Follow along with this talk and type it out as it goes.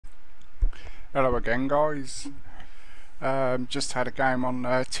Hello again, guys. Just had a game on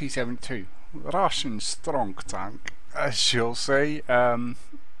T-72, Russian Stronk tank. As you'll see, I,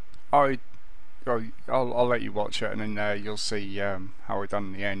 I'll let you watch it, and then you'll see how I done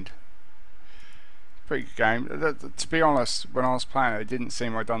in the end. Pretty good game. To be honest, when I was playing it didn't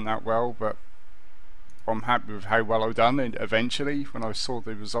seem I done that well, but I'm happy with how well I done. And eventually, when I saw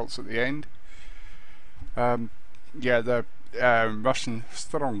the results at the end, yeah, the Russian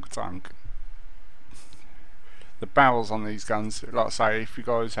Stronk tank. The barrels on these guns, like I say, if you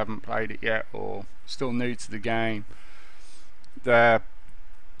guys haven't played it yet or still new to the game, the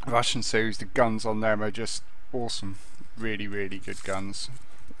Russian series, the guns on them are just awesome. Really good guns.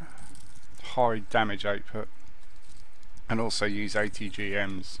 High damage output, and also use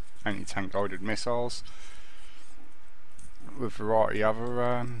ATGMs, anti-tank guided missiles, with a variety of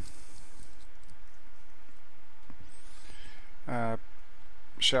other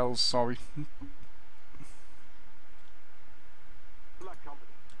shells, sorry.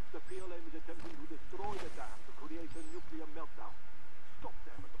 The PLM is attempting to destroy the dam to create a nuclear meltdown. Stop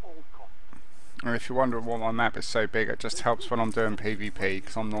them at all costs. And if you're wondering why my map is so big, it just helps when I'm doing PvP,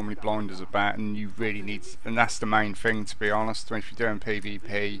 because I'm normally blind as a bat, and you really need, and that's the main thing, to be honest. If you're doing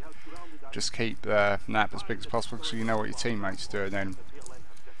PvP, just keep the map as big as possible so you know what your teammates do. And then,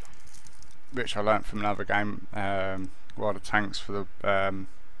 which I learnt from another game, while the tanks for the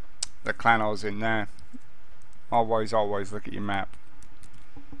clan I was in there, always look at your map.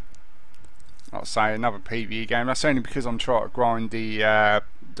 Like I say, another PvE game. That's only because I'm trying to grind the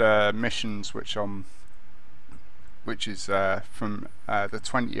missions, which is from the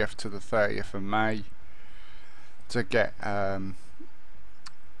 20th to the 30th of May, to get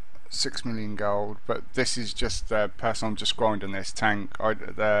 6 million gold. But this is just personal. I'm just grinding this tank.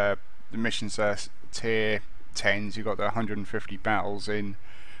 The missions are tier 10s. You got the 150 battles in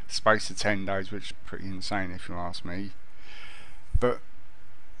the space of 10 days, which is pretty insane if you ask me. But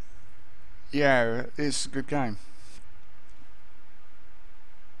yeah, it's a good game.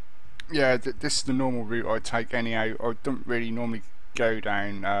 Yeah, this is the normal route I take anyhow. I don't really normally go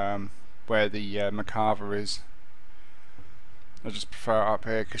down where the Macarthur is. I just prefer it up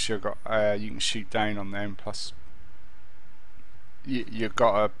here because you can shoot down on them. Plus, you've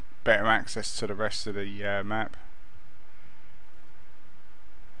got a better access to the rest of the map.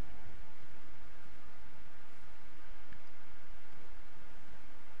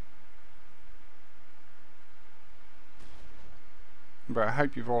 But I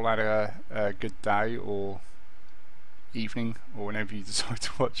hope you've all had a good day or evening, or whenever you decide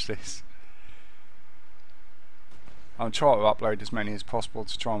to watch this. I'll try to upload as many as possible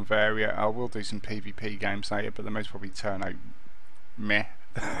to try and vary it. I will do some PvP games later, but they most probably turn out meh.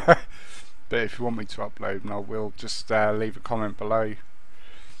 But if you want me to upload them, I will just leave a comment below. You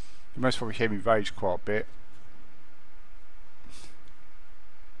most probably hear me rage quite a bit.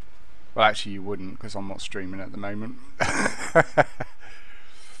 Well, actually you wouldn't, because I'm not streaming at the moment.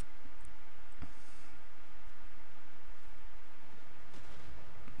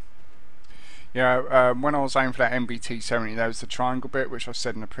 Yeah, when I was aiming for that MBT-70, there was the triangle bit, which I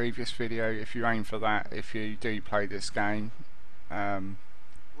said in a previous video. If you aim for that, if you do play this game,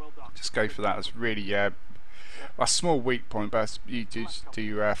 just go for that. It's really a small weak point, but you do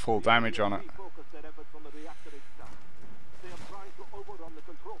full damage on it.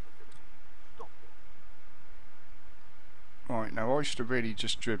 Right, now I should have really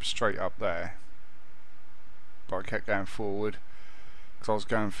just driven straight up there, but I kept going forward because I was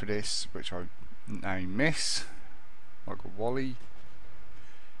going for this, which I now miss, like a wally.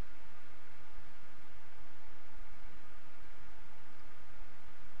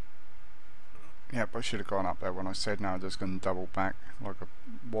 Yep, I should have gone up there when I said now. I'm just going to double back like a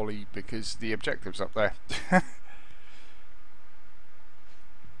wally because the objective's up there.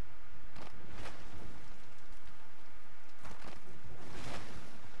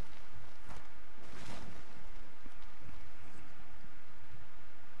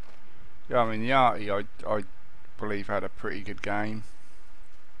 Yeah, I mean the Arty, I believe had a pretty good game.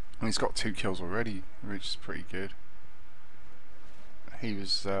 I mean, he's got 2 kills already, which is pretty good. He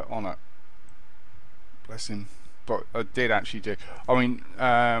was on it, bless him. But I did actually do. I mean,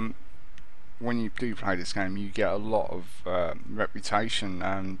 when you do play this game, you get a lot of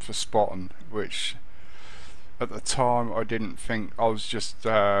reputation for spotting, which at the time I didn't think. I was just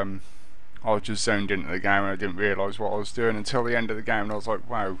zoned into the game and I didn't realise what I was doing until the end of the game, and I was like,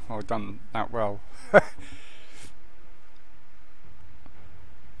 wow, I've done that well.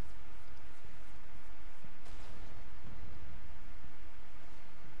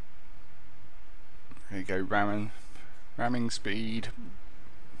 There you go, ramming speed.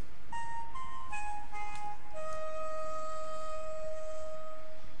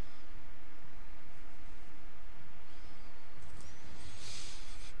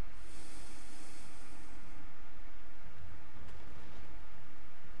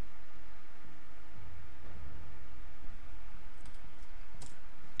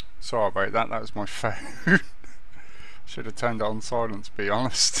 Sorry about that, that was my phone. Should have turned it on silent, to be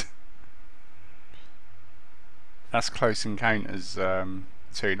honest. That's Close Encounters tune.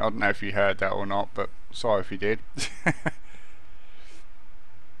 I don't know if you heard that or not, but sorry if you did.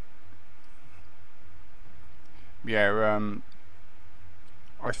 Yeah,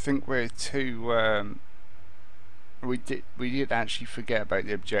 I think we're too. We did actually forget about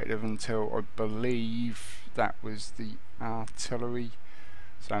the objective until I believe that was the artillery.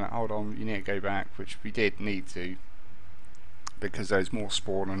 So now, hold on, you need to go back, which we did need to, because there's more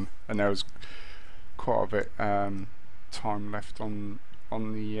spawning and there was quite a bit time left on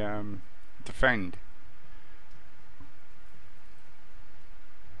the defend.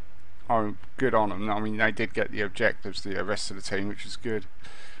 Oh, good on them. I mean, they did get the objectives, the rest of the team, which is good.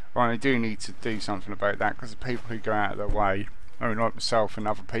 Well, they do need to do something about that, because the people who go out of their way, I mean, like myself and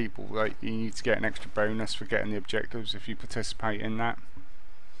other people, you need to get an extra bonus for getting the objectives if you participate in that.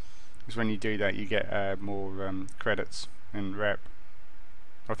 Because when you do that, you get more credits in rep.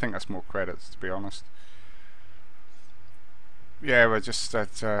 I think that's more credits, to be honest. Yeah, we're just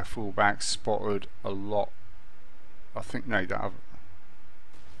at fullback, spotted a lot. I think, no, that other,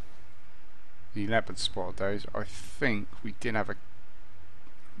 the leopard spotted those. I think we did have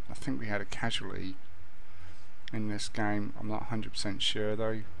I think we had a casualty in this game. I'm not 100% sure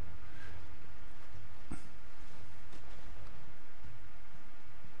though.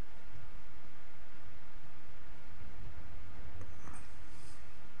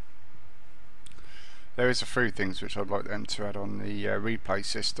 There is a few things which I'd like them to add on the replay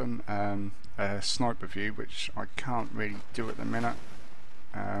system. Sniper view, which I can't really do at the minute.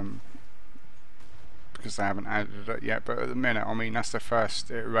 Because they haven't added it yet, but at the minute, I mean, that's the first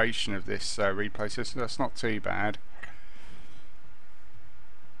iteration of this replay system. That's not too bad.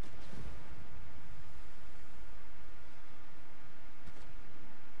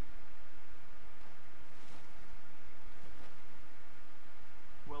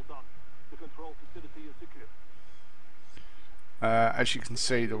 Well done. The control facility is secure. As you can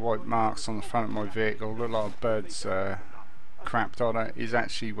see, the white marks on the front of my vehicle, a lot of birds crapped on it, is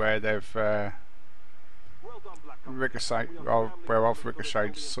actually where they've ricochet, where I've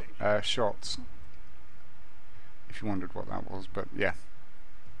ricocheted shots. If you wondered what that was, but yeah.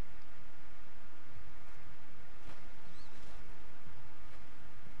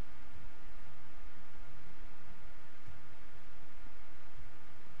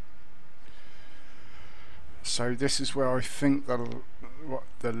 So this is where I think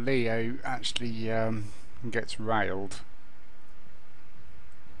the Leo actually gets railed.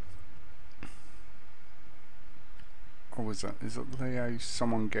 Or was it? Is it Leo?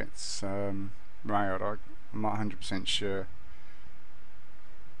 Someone gets railed. I'm not 100% sure.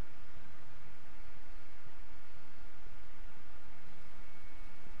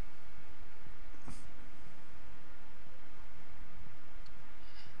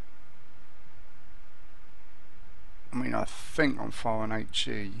 I mean, I think I'm firing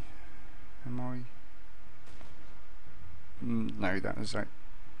HE. Am I? No, that was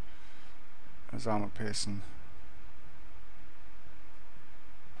armor piercing.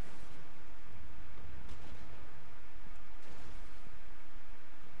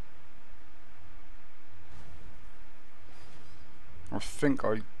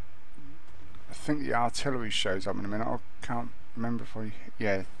 I think the artillery shows up in a minute. I can't remember if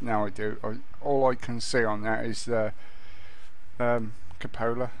yeah, now I do. All I can see on that is the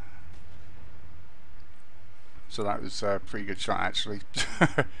cupola. So that was a pretty good shot, actually.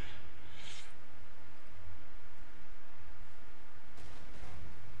 I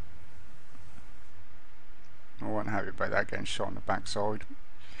wasn't happy about that, getting shot on the backside.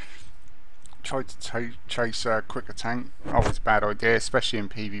 Tried to chase a quicker tank. Always a bad idea, especially in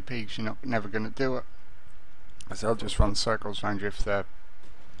PvP, because you're never going to do it. So they'll just run circles around you. If they're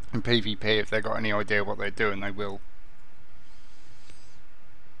in PvP, if they've got any idea what they're doing, they will.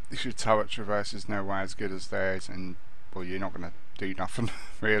 If your turret traverse is nowhere as good as theirs, and well, you're not going to do nothing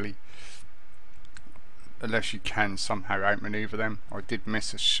really, unless you can somehow outmaneuver them. I did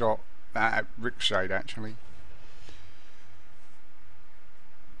miss a shot that ricocheted, actually.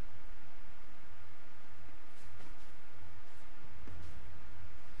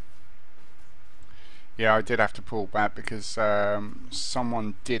 Yeah, I did have to pull back because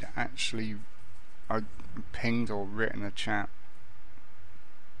someone did actually, I pinged or written a chat.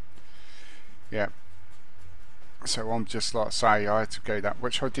 Yeah. So I'm just like say I had to go that,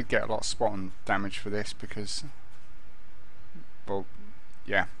 which I did get a lot of spotting damage for this because, well,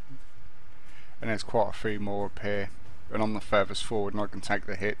 yeah. And there's quite a few more up here, and I'm the furthest forward, and I can take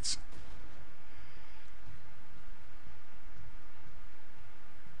the hits.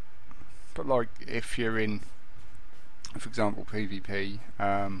 But like if you're in, for example, PvP,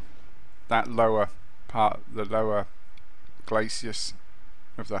 that lower part, the lower glacis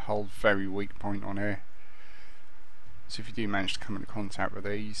of the hull, very weak point on here. So if you do manage to come into contact with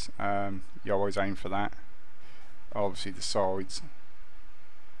these, you always aim for that. Obviously the sides.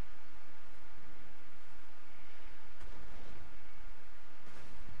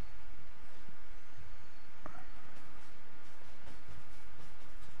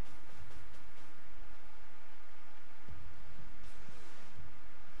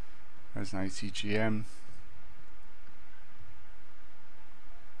 There's an ATGM.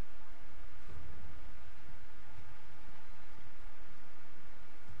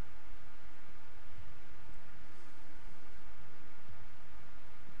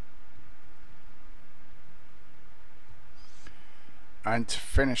 And to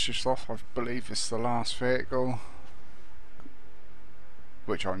finish this off, I believe it's the last vehicle,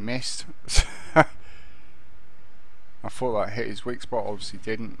 which I missed. I thought that hit his weak spot, obviously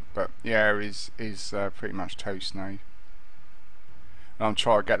didn't, but yeah, is pretty much toast now. And I'm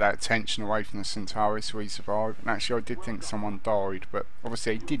trying to get that attention away from the Centauri so he survived. And actually I did think someone died, but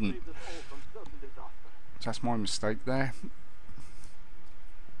obviously he didn't. So that's my mistake there.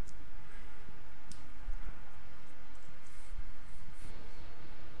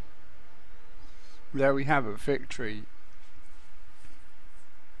 There we have it, victory.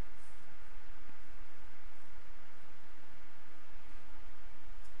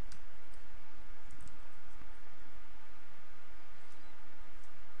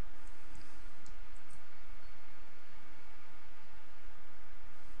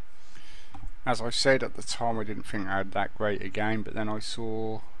 As I said at the time, I didn't think I had that great a game, but then I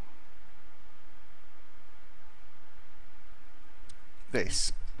saw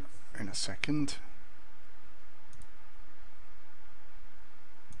this in a second.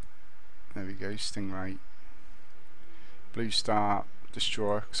 There we go, Stingray. Blue Star,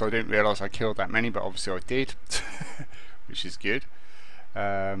 Destroyer. So I didn't realise I killed that many, but obviously I did, which is good.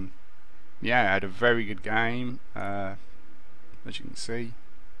 Yeah, I had a very good game, as you can see.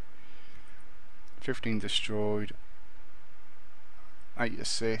 15 destroyed, 8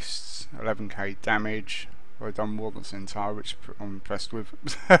 assists, 11k damage. I've done more than Centaur, which I'm impressed with.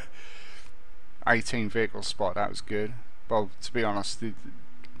 18 vehicle spot, that was good. Well, to be honest,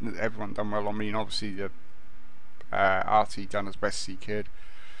 everyone done well. I mean, obviously the RT done as best as he could.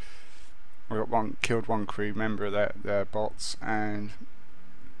 I got killed one crew member of their bots, and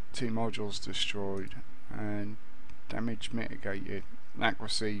 2 modules destroyed, and damage mitigated.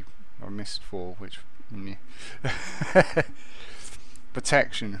 Accuracy, I missed 4, which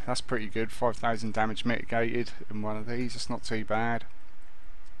protection, that's pretty good. 5,000 damage mitigated in one of these. It's not too bad.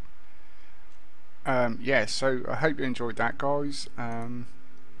 Yeah, so I hope you enjoyed that, guys.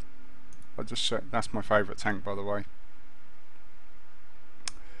 That's my favourite tank, by the way.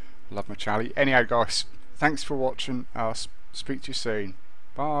 Love my Charlie. Anyhow, guys, thanks for watching. I'll speak to you soon.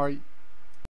 Bye.